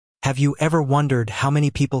Have you ever wondered how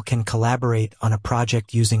many people can collaborate on a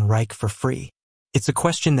project using Wrike for free? It's a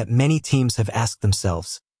question that many teams have asked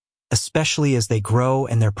themselves, especially as they grow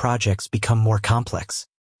and their projects become more complex.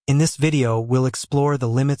 In this video, we'll explore the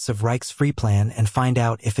limits of Wrike's free plan and find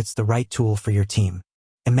out if it's the right tool for your team.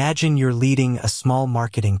 Imagine you're leading a small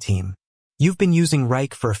marketing team. You've been using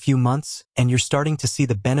Wrike for a few months, and you're starting to see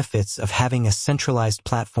the benefits of having a centralized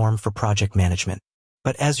platform for project management.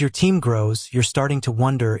 But as your team grows, you're starting to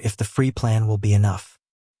wonder if the free plan will be enough.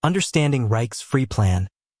 Understanding Wrike's free plan.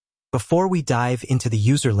 Before we dive into the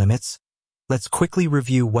user limits, let's quickly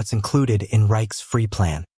review what's included in Wrike's free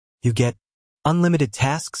plan. You get unlimited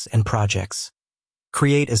tasks and projects.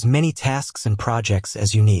 Create as many tasks and projects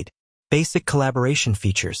as you need. Basic collaboration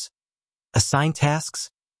features. Assign tasks,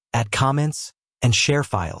 add comments, and share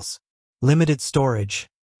files. Limited storage.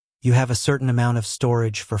 You have a certain amount of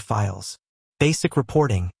storage for files. Basic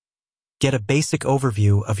reporting. Get a basic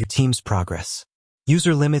overview of your team's progress.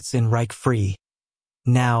 User limits in Wrike free.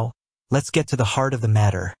 Now, let's get to the heart of the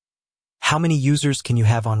matter. How many users can you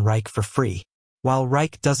have on Wrike for free? While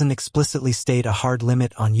Wrike doesn't explicitly state a hard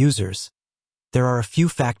limit on users, there are a few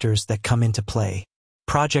factors that come into play.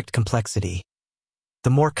 Project complexity.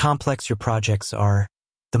 The more complex your projects are,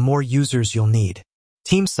 the more users you'll need.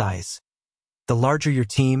 Team size. The larger your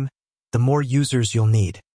team, the more users you'll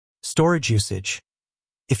need. Storage usage.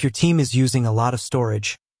 If your team is using a lot of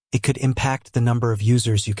storage, it could impact the number of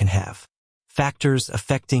users you can have. Factors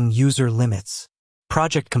affecting user limits.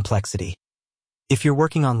 Project complexity. If you're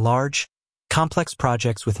working on large, complex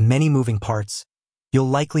projects with many moving parts, you'll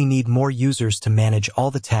likely need more users to manage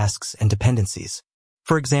all the tasks and dependencies.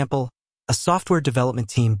 For example, a software development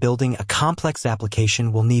team building a complex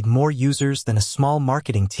application will need more users than a small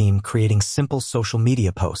marketing team creating simple social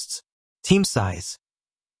media posts. Team size.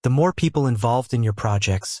 The more people involved in your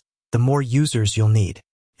projects, the more users you'll need.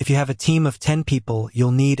 If you have a team of 10 people,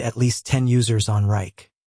 you'll need at least 10 users on Wrike.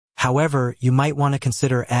 However, you might want to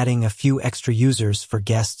consider adding a few extra users for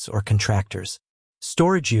guests or contractors.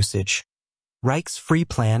 Storage usage. Wrike's free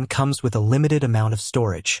plan comes with a limited amount of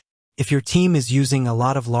storage. If your team is using a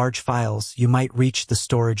lot of large files, you might reach the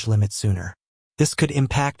storage limit sooner. This could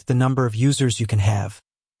impact the number of users you can have,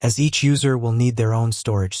 as each user will need their own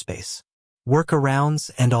storage space. Workarounds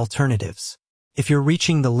and alternatives. If you're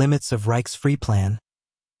reaching the limits of Wrike's free plan,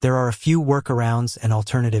 there are a few workarounds and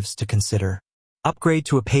alternatives to consider. Upgrade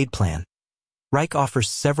to a paid plan. Wrike offers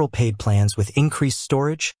several paid plans with increased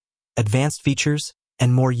storage, advanced features,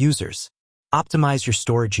 and more users. Optimize your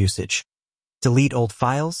storage usage. Delete old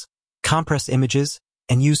files, compress images,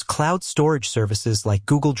 and use cloud storage services like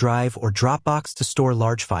Google Drive or Dropbox to store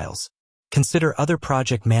large files. Consider other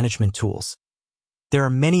project management tools. There are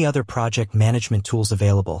many other project management tools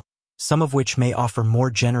available, some of which may offer more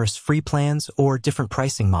generous free plans or different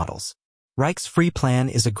pricing models. Wrike's free plan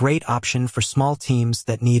is a great option for small teams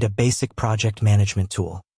that need a basic project management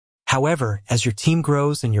tool. However, as your team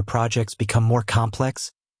grows and your projects become more complex,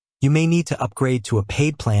 you may need to upgrade to a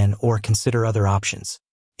paid plan or consider other options.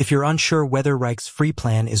 If you're unsure whether Wrike's free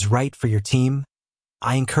plan is right for your team,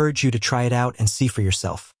 I encourage you to try it out and see for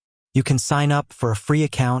yourself. You can sign up for a free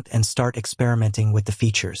account and start experimenting with the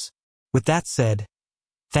features. With that said,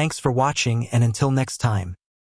 thanks for watching, and until next time.